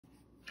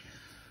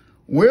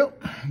Well,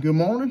 good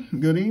morning,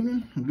 good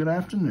evening, good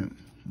afternoon,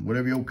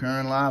 whatever your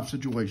current life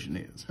situation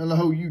is.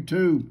 Hello,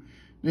 YouTube.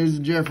 This is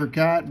Jeffrey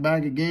Kite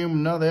back again with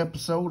another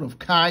episode of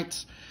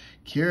Kite's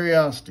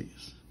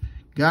Curiosities.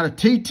 Got a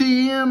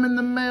TTM in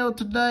the mail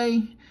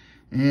today,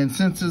 and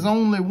since there's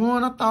only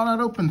one, I thought I'd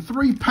open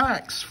 3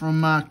 packs from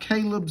my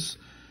Caleb's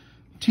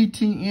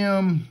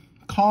TTM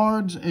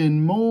Cards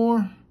and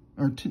More,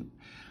 I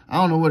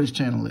don't know what his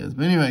channel is,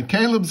 but anyway,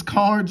 Caleb's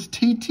Cards,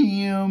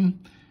 TTM,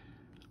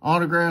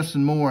 Autographs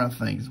and More, I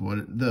think is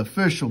what the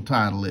official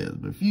title is.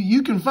 But if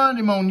you can find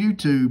him on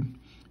YouTube,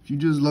 if you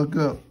just look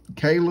up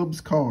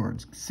Caleb's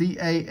Cards,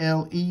 C-A-L-E-B''S,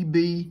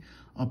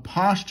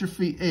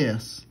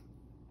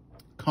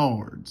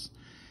 Cards.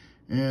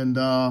 And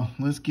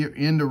let's get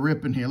into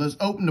ripping here. Let's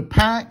open the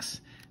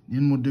packs,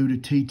 then we'll do the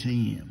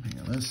TTM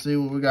here. Let's see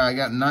what we got. I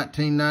got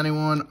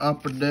 1991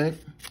 Upper Deck.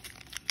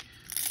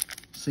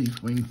 See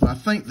if we can, I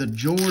think the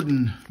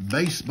Jordan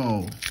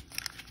baseball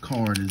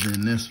card is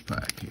in this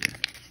pack here,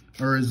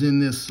 or is in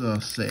this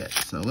set.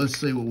 So let's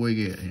see what we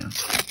get here.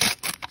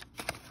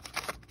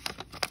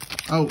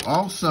 Oh,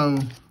 also,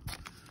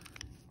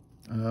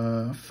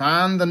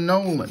 find the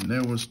Nolan.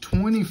 There was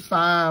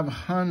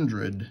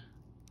 2,500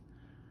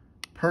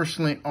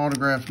 personally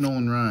autographed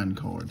Nolan Ryan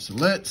cards. So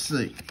let's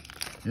see.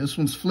 This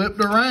one's flipped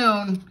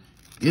around.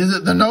 Is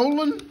it the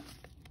Nolan?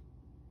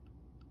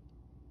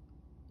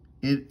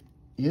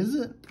 Is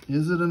it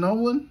a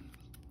Nolan?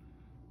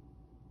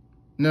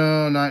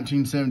 No,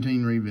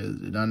 1917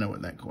 Revisited. I know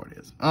what that card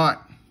is. All right.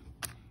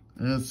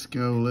 Let's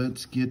go.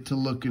 Let's get to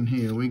looking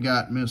here. We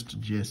got Mr.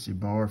 Jesse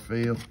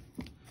Barfield,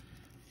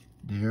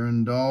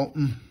 Darren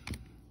Dalton,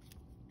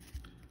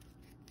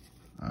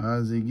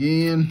 Ozzie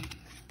Guillen,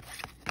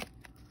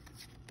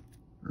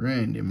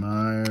 Randy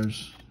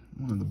Myers.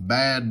 One of the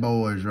bad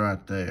boys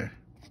right there.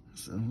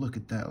 So look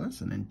at that.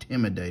 That's an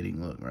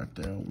intimidating look right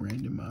there, old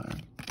Randy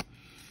Myers.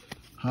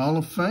 Hall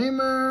of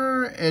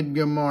Famer,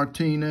 Edgar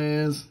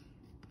Martinez.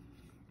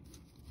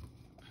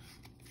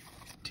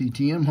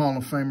 TTM Hall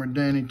of Famer,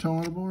 Danny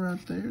Tartable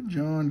right there.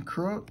 John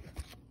Crook.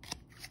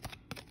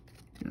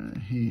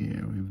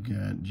 Here we've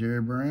got Jerry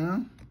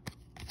Brown.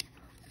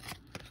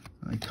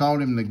 I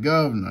called him the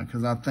governor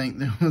because I think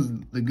there was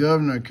the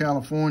governor of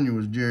California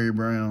was Jerry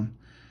Brown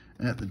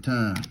at the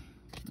time.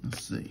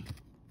 Let's see.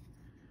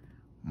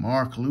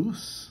 Mark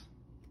Lewis.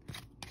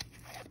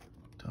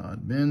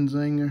 Todd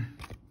Benzinger.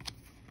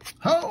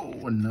 Oh,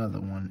 another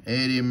one.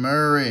 Eddie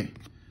Murray.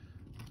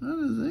 What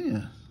is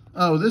this?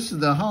 Oh, this is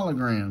the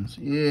holograms.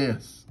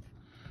 Yes.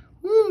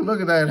 Woo,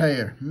 look at that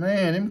hair.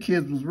 Man, them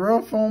kids was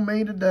rough on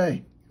me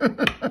today.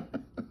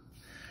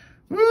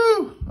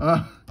 Woo.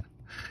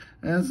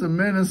 That's the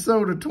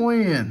Minnesota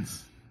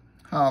Twins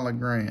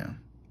hologram.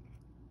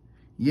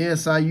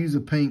 Yes, I use a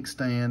pink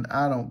stand.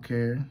 I don't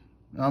care.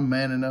 I'm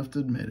man enough to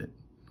admit it.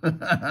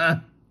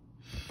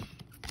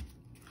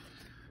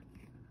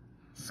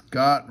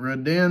 Scott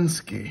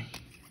Radinsky.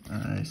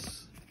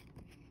 Nice.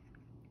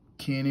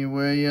 Kenny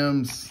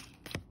Williams.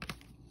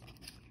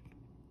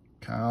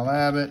 Kyle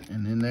Abbott.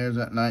 And then there's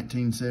that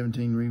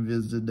 1917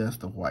 Revisited. That's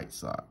the White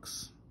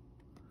Sox.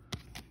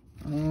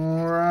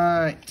 All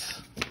right.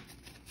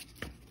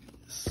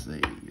 Let's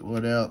see.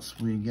 What else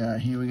we got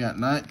here? We got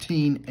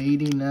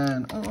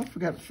 1989. Oh, I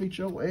forgot to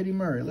feature old Eddie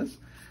Murray. Let's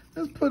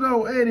put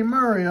old Eddie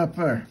Murray up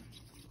there.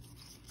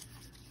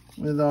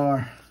 With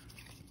our...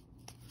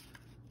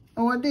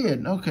 Oh, I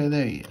did. Okay,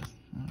 there he is.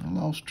 I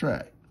lost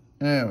track.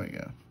 There we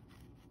go.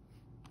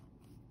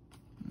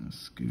 Let's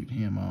scoot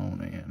him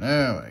on in.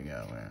 There we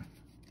go, man.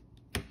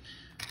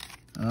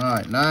 All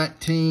right,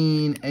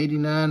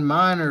 1989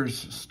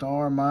 Miners,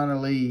 Star Minor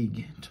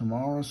League.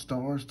 Tomorrow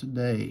stars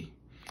today.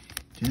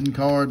 10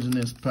 cards in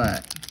this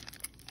pack.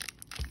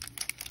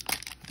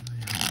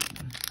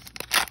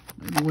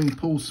 Maybe we can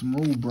pull some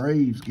old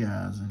Braves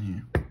guys in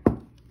here.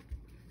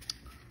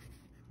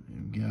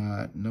 We've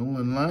got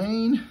Nolan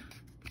Lane.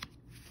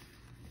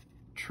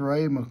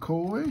 Trey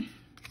McCoy.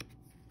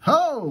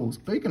 Oh,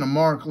 speaking of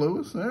Mark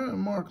Lewis, there's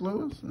Mark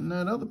Lewis and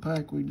that other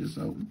pack we just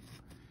opened.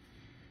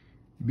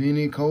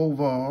 Benny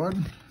Colvard.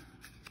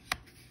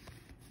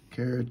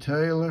 Kerry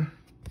Taylor.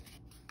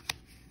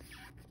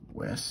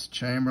 Wes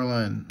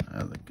Chamberlain.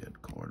 That's a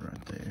good card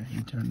right there.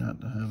 He turned out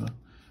to have a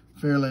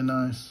fairly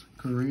nice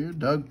career.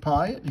 Doug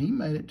Pyatt, he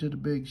made it to the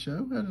big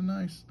show. Had a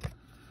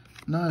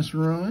nice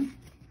run.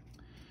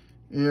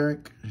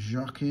 Eric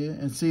Jacques.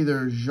 It's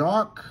either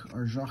Jacques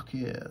or Jacques.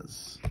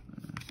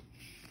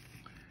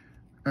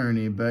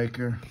 Ernie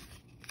Baker.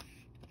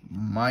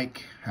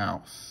 Mike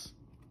House.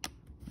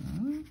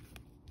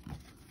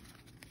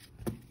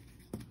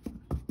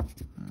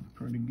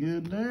 Pretty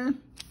good there.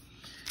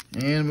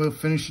 And we'll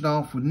finish it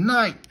off with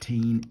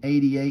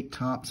 1988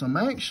 Topps. I'm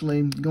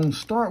actually going to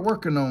start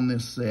working on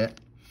this set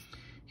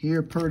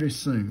here pretty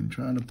soon.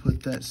 Trying to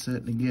put that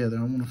set together.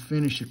 I want to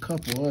finish a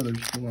couple others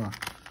before I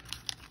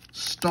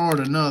start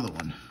another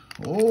one.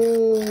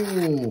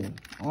 Oh,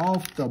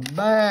 off the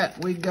bat,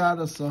 we got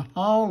us a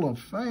Hall of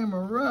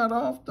Famer right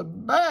off the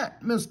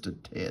bat, Mr.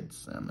 Ted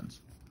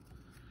Simmons.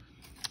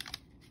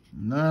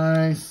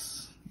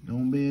 Nice.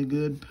 Gonna be a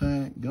good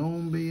pack.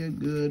 Gonna be a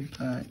good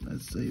pack.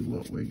 Let's see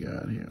what we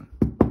got here.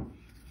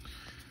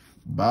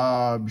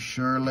 Bob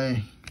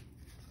Shirley,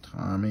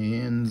 Tommy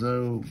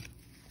Enzo,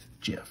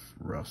 Jeff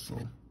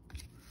Russell,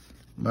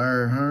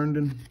 Larry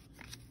Herndon,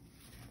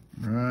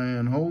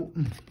 Brian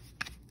Holton.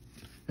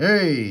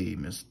 Hey,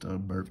 Mr.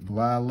 Bert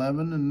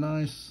Blyleven, a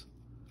nice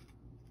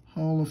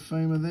Hall of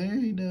Famer there.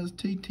 He does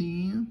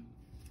TTM.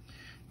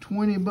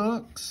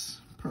 $20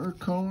 per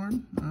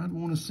card. I'd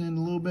want to send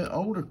a little bit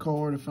older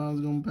card if I was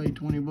going to pay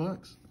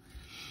 $20.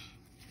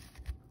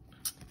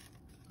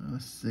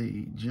 Let's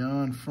see,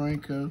 John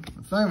Franco.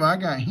 I think I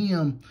got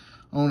him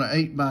on an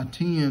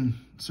 8x10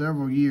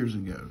 several years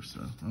ago,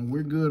 so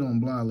we're good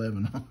on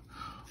Blyleven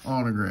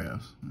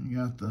autographs. You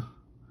got the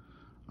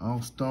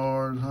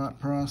All-Stars, Hot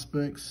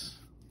Prospects,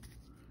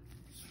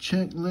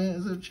 checklist.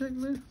 Is it a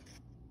checklist?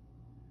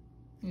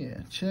 Yeah,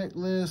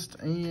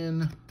 checklist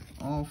and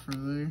offer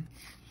there.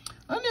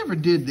 I never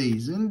did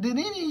these. And did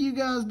any of you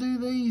guys do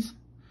these?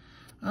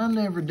 I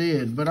never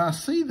did, but I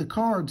see the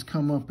cards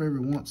come up every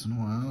once in a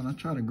while, and I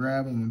try to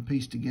grab them and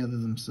piece together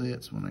them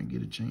sets when I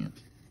get a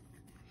chance.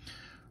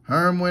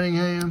 Herm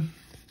Winningham,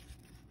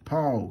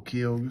 Paul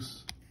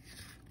Kilgus,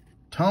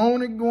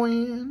 Tony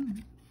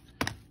Gwynn.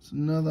 It's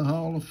another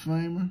Hall of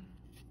Famer.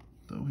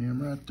 Throw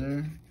him right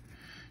there.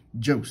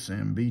 Joe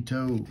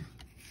Sambito,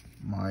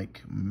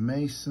 Mike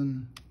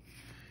Mason,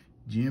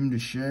 Jim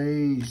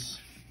DeShays,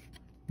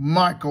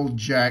 Michael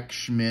Jack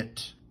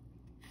Schmidt.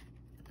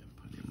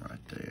 Put him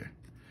right there.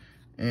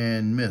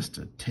 And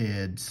Mr.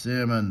 Ted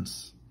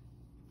Simmons.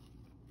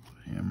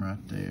 Put him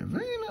right there.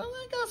 But, you know,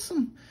 they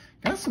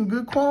got some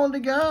good quality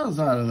guys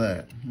out of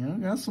that. You know,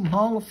 got some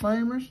Hall of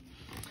Famers.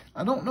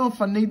 I don't know if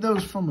I need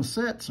those from a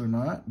sets or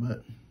not,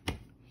 but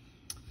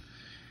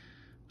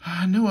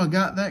I know I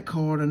got that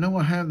card. I know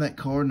I have that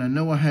card, and I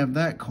know I have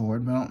that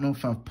card, but I don't know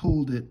if I've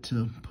pulled it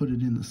to put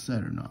it in the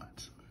set or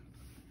not.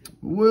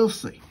 But we'll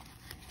see.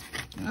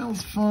 That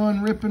was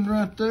fun ripping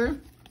right there.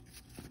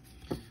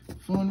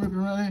 Fun ripping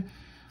right there.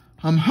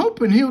 I'm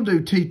hoping he'll do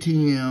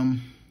TTM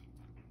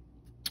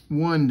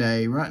one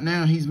day. Right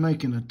now, he's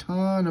making a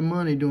ton of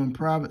money doing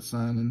private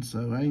signings,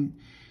 so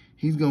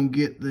he's gonna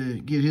get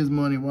his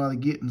money while the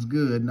getting's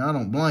good, and I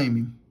don't blame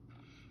him.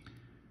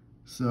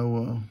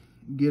 So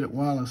get it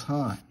while it's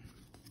hot.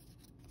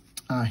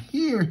 I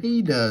hear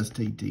he does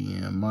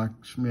TTM,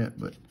 Mike Schmidt,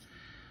 but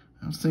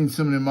I've seen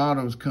some of them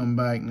autos come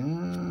back. I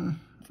don't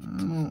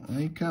know.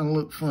 They kind of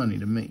look funny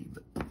to me,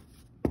 but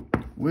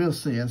we'll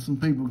see. Some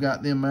people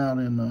got them out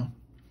in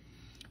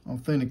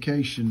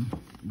authentication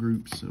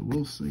groups, so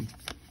we'll see.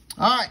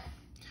 All right,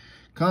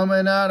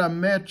 coming out of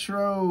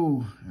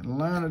Metro,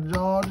 Atlanta,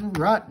 Georgia,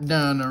 right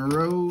down the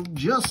road,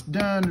 just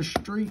down the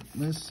street.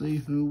 Let's see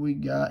who we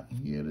got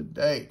here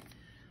today.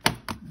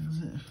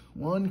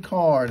 One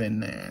card in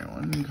there,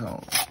 one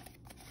card.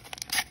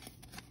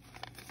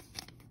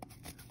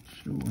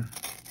 Sure.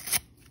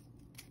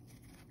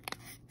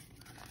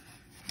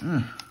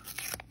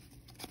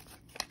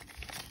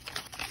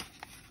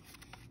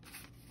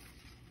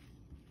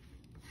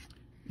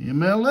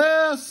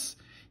 MLS,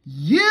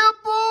 yeah,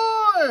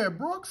 boy,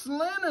 Brooks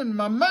Lennon,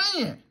 my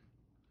man.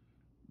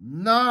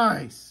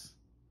 Nice.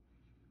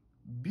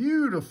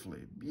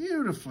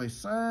 Beautifully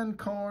signed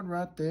card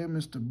right there,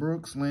 Mr.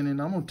 Brooks Lennon.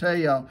 I'm going to tell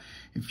y'all,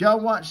 if y'all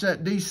watch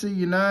that DC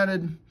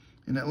United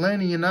and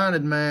Atlanta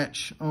United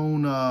match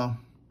on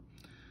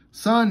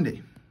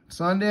Sunday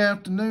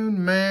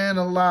afternoon, man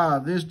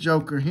alive, this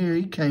joker here,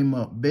 he came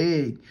up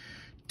big.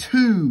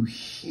 2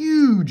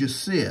 huge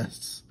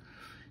assists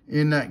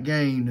in that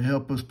game to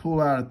help us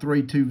pull out a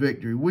 3-2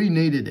 victory. We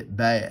needed it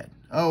bad.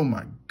 Oh,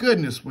 my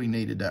goodness, we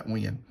needed that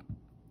win.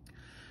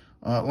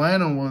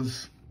 Atlanta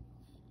was,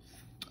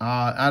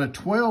 out of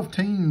 12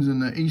 teams in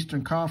the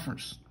Eastern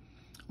Conference,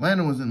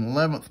 Atlanta was in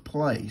 11th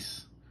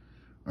place.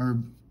 Or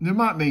there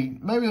might be,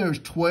 maybe there was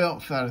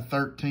 12th out of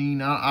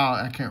 13.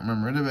 I can't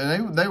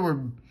remember. They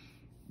were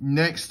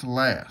next to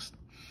last.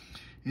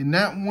 And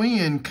that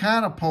win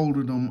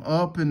catapulted them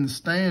up in the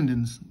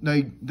standings.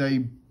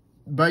 They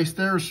base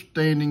their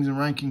standings and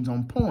rankings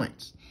on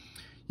points.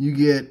 You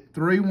get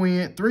 3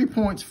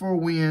 points for a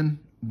win,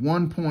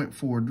 1 point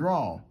for a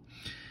draw.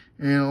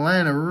 And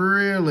Atlanta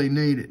really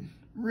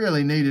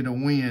needed a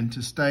win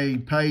to stay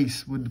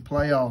pace with the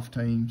playoff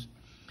teams.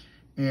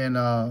 And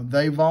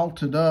they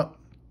vaulted up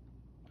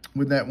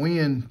with that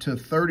win to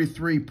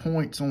 33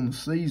 points on the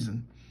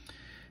season.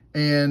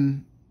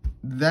 And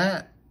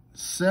that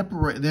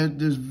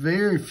there's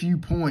very few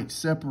points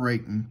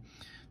separating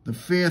the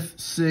 5th,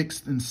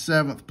 6th, and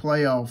 7th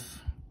playoff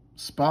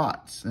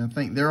spots. And I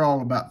think they're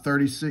all about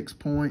 36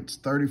 points,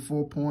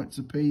 34 points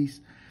apiece.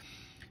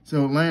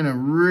 So Atlanta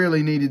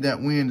really needed that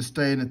win to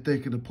stay in the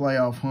thick of the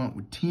playoff hunt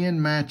with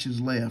 10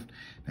 matches left.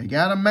 They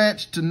got a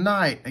match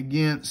tonight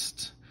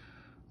against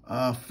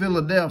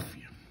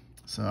Philadelphia.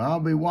 So I'll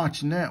be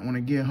watching that when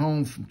I get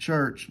home from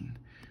church and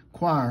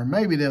choir.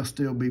 Maybe they'll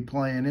still be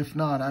playing. If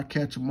not, I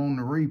catch them on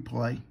the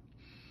replay.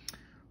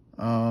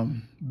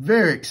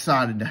 Very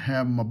excited to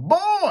have my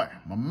boy,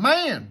 my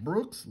man,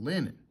 Brooks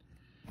Lennon.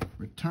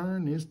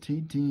 Return this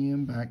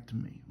TTM back to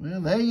me.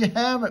 Well, there you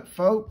have it,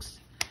 folks.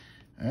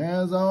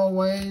 As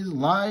always,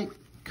 like,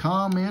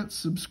 comment,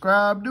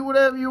 subscribe, do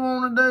whatever you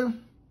want to do.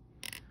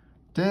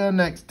 Till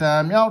next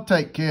time, y'all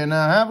take care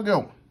now. Have a good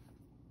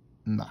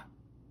one. Bye.